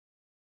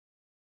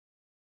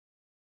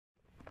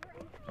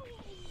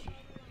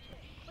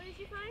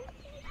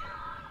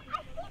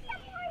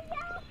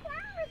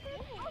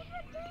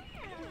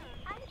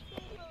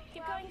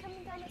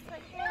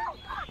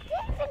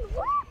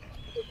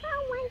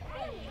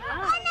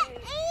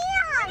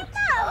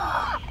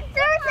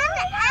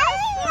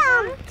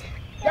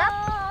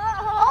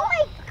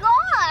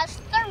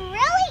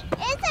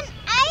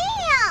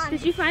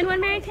find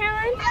one, Mary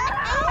Caroline?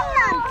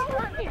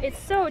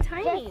 It's so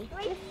tiny.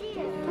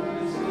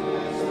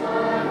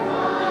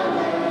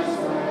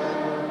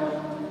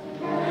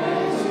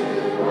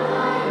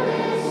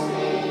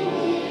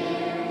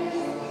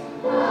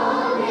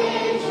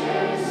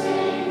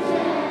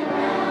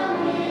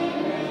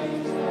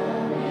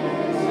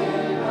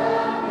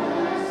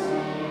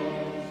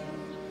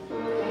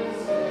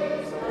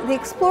 The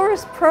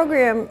Explorers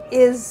program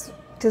is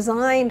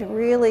designed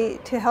really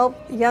to help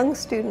young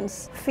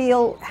students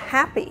feel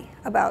happy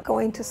about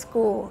going to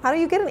school. How do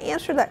you get an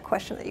answer to that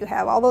question that you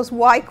have? All those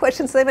why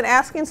questions they've been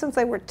asking since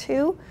they were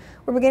 2,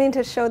 we're beginning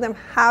to show them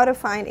how to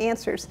find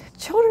answers.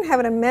 Children have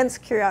an immense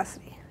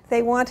curiosity.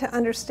 They want to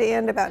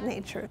understand about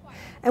nature.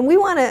 And we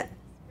want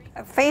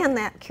to fan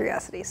that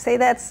curiosity, say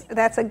that's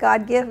a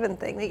God-given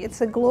thing.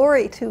 It's a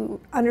glory to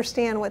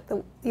understand what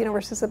the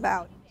universe is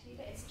about.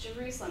 It's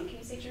Jerusalem. Can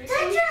you say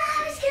Jerusalem?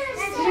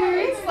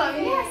 Jerusalem,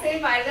 yes. They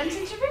invited them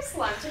to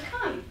Jerusalem to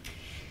come.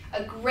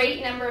 A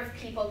great number of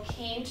people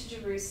came to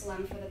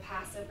Jerusalem for the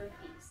Passover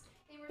feast.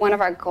 One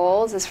of our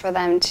goals is for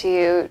them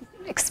to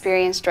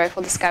experience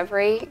joyful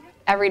discovery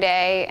every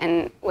day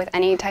and with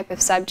any type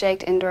of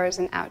subject, indoors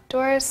and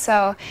outdoors.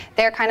 So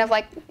they're kind of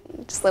like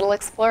just little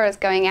explorers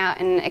going out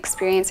and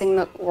experiencing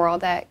the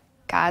world that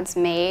God's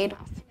made.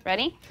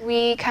 Ready?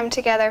 We come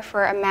together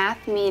for a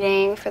math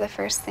meeting for the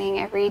first thing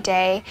every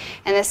day,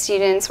 and the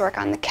students work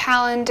on the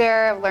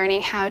calendar of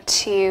learning how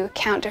to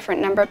count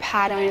different number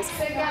patterns.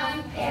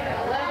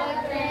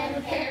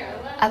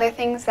 Other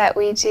things that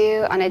we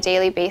do on a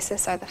daily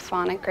basis are the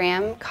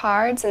phonogram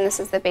cards, and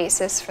this is the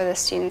basis for the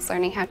students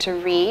learning how to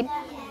read.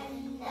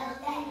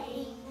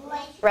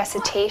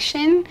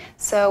 Recitation,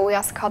 so we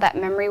also call that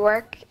memory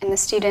work, and the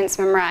students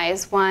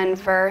memorize one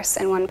verse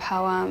and one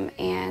poem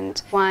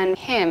and one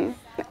hymn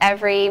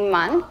every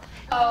month.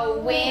 A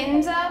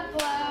wind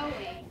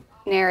a-blowing.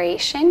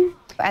 Narration.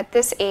 At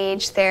this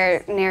age,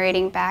 they're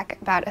narrating back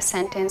about a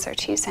sentence or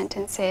 2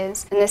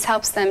 sentences, and this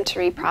helps them to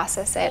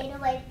reprocess it.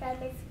 Away from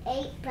his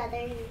 8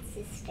 brothers and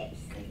sisters.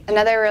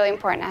 Another really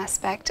important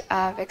aspect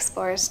of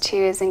Explorers 2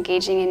 is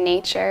engaging in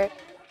nature.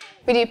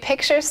 We do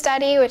picture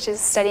study, which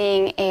is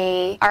studying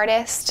an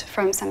artist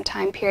from some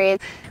time period.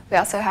 We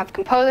also have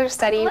composer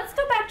study. Let's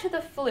go back to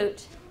the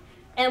flute.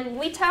 And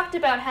we talked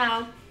about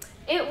how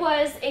it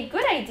was a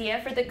good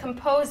idea for the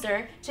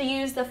composer to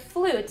use the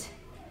flute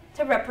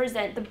to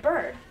represent the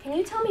bird. Can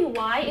you tell me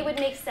why it would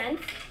make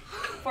sense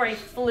for a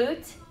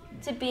flute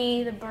to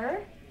be the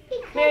bird?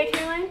 Mary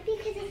Caroline?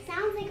 Because it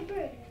sounds like a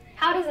bird.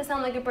 How does it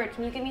sound like a bird?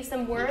 Can you give me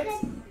some words?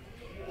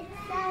 Because it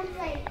sounds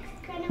like,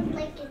 kind of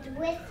like it's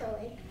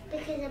whistling.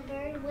 Because a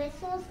bird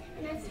whistles,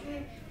 and that's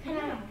kind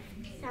of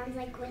sounds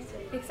like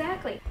whistling.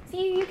 Exactly.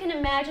 See, you can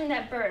imagine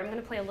that bird. I'm going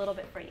to play a little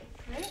bit for you.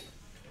 Ready?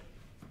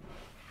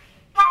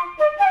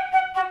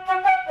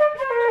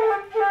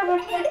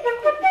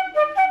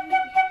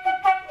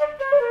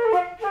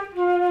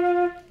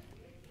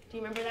 Do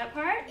you remember that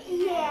part?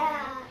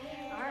 Yeah.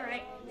 All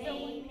right.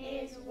 Name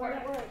is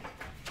word.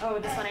 Oh,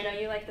 this one, I know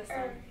you like this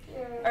one.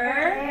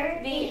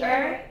 The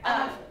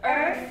of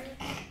earth,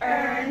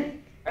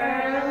 earn,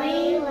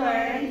 early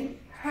learn,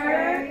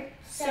 herd,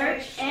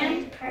 search,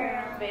 and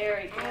pearl.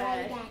 Very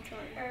good.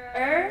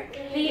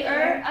 The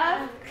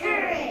of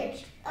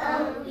Courage.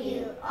 Oh,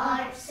 you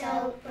are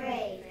so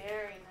brave.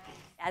 Very nice.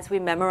 As we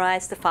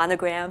memorize the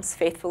phonograms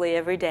faithfully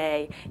every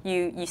day,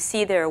 you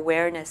see their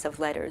awareness of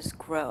letters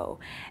grow.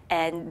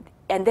 And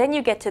then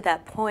you get to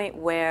that point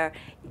where,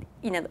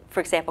 for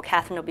example,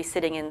 Catherine will be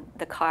sitting in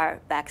the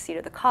back seat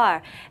of the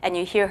car, and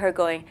you hear her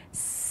going,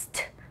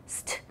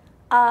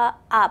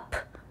 up,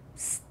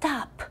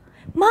 stop.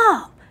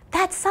 Mom,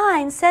 that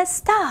sign says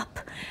stop.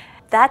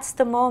 That's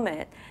the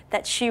moment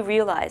that she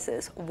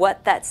realizes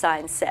what that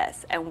sign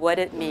says and what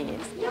it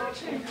means.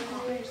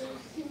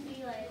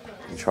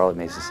 Charlotte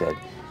Mason said,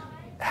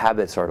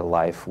 habits are to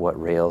life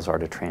what rails are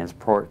to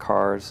transport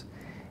cars.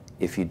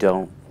 If you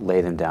don't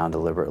lay them down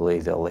deliberately,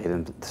 they'll lay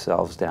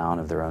themselves down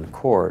of their own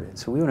accord.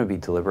 So we want to be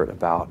deliberate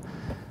about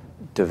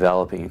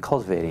developing and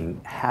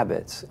cultivating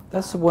habits.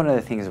 That's one of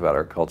the things about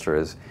our culture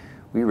is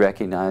we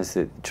recognize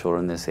that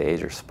children this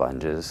age are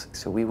sponges,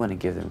 so we want to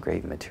give them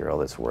great material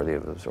that's worthy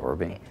of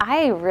absorbing.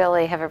 I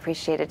really have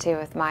appreciated too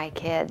with my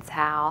kids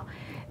how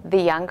the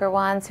younger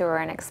ones who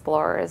are in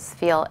Explorers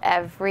feel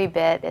every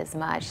bit as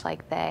much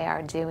like they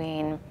are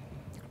doing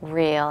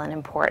real and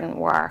important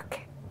work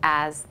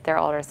as their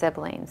older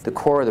siblings. The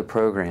core of the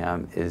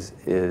program is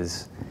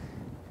 8:30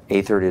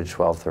 to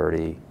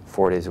 12:30,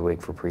 4 days a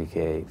week for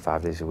pre-K,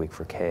 5 days a week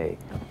for K.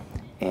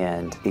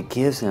 And it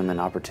gives them an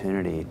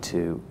opportunity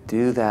to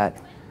do that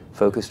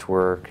focused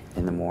work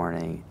in the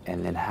morning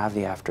and then have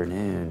the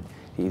afternoon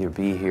to either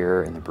be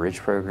here in the bridge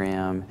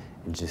program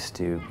and just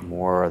do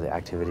more of the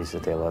activities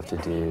that they love to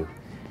do,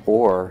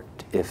 or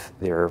if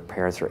their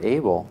parents are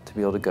able, to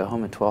be able to go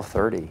home at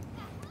 12:30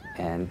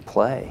 and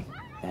play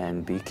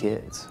and be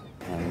kids.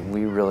 And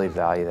we really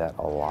value that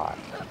a lot.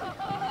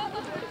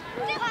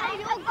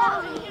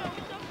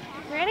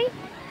 Ready?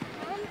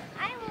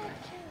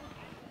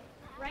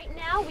 Right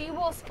now, we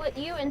will split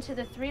you into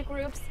the 3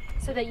 groups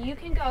so that you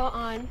can go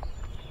on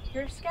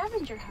your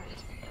scavenger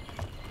hunt.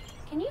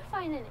 Can you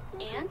find an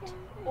ant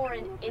or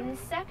an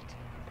insect?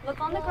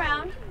 Look on the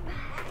ground.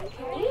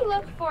 Can you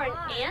look for an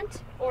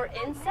ant or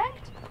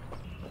insect?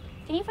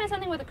 Can you find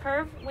something with a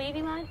curved,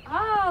 wavy line?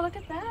 Oh, look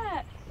at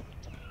that.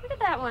 Look at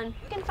that one.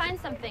 You can find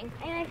something.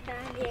 I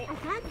found it. I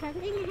found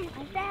something.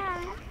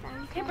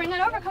 Okay, bring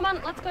it over. Come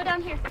on, let's go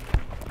down here.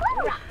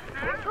 I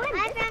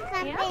found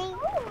something. Yeah.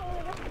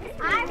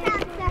 I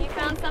found something. You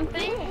found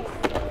something?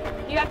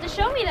 You have to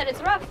show me that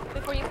it's rough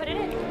before you put it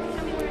in. Show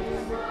me where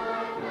it's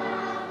rough.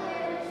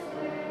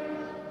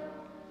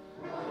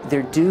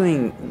 They're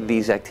doing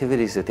these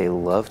activities that they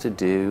love to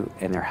do,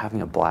 and they're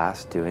having a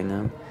blast doing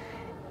them.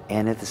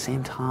 And at the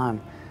same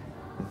time,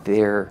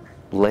 they're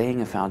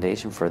laying a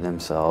foundation for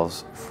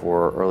themselves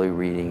for early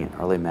reading and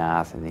early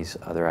math and these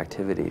other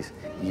activities.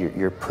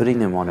 You're putting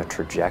them on a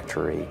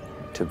trajectory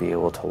to be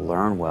able to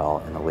learn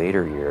well in the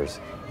later years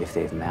if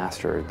they've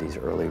mastered these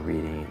early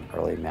reading and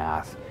early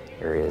math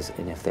areas,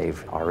 and if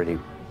they've already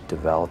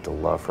developed a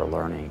love for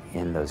learning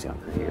in those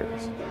younger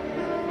years.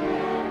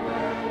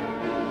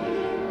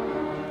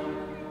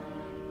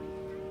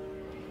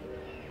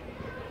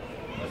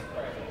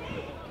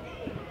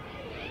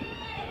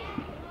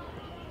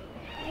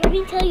 Let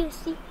me tell you a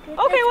secret. Okay,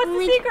 what's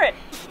the secret?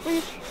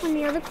 When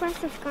the other class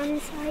has gone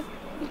inside,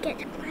 we get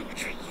to climb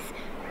trees.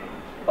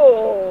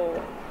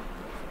 Oh.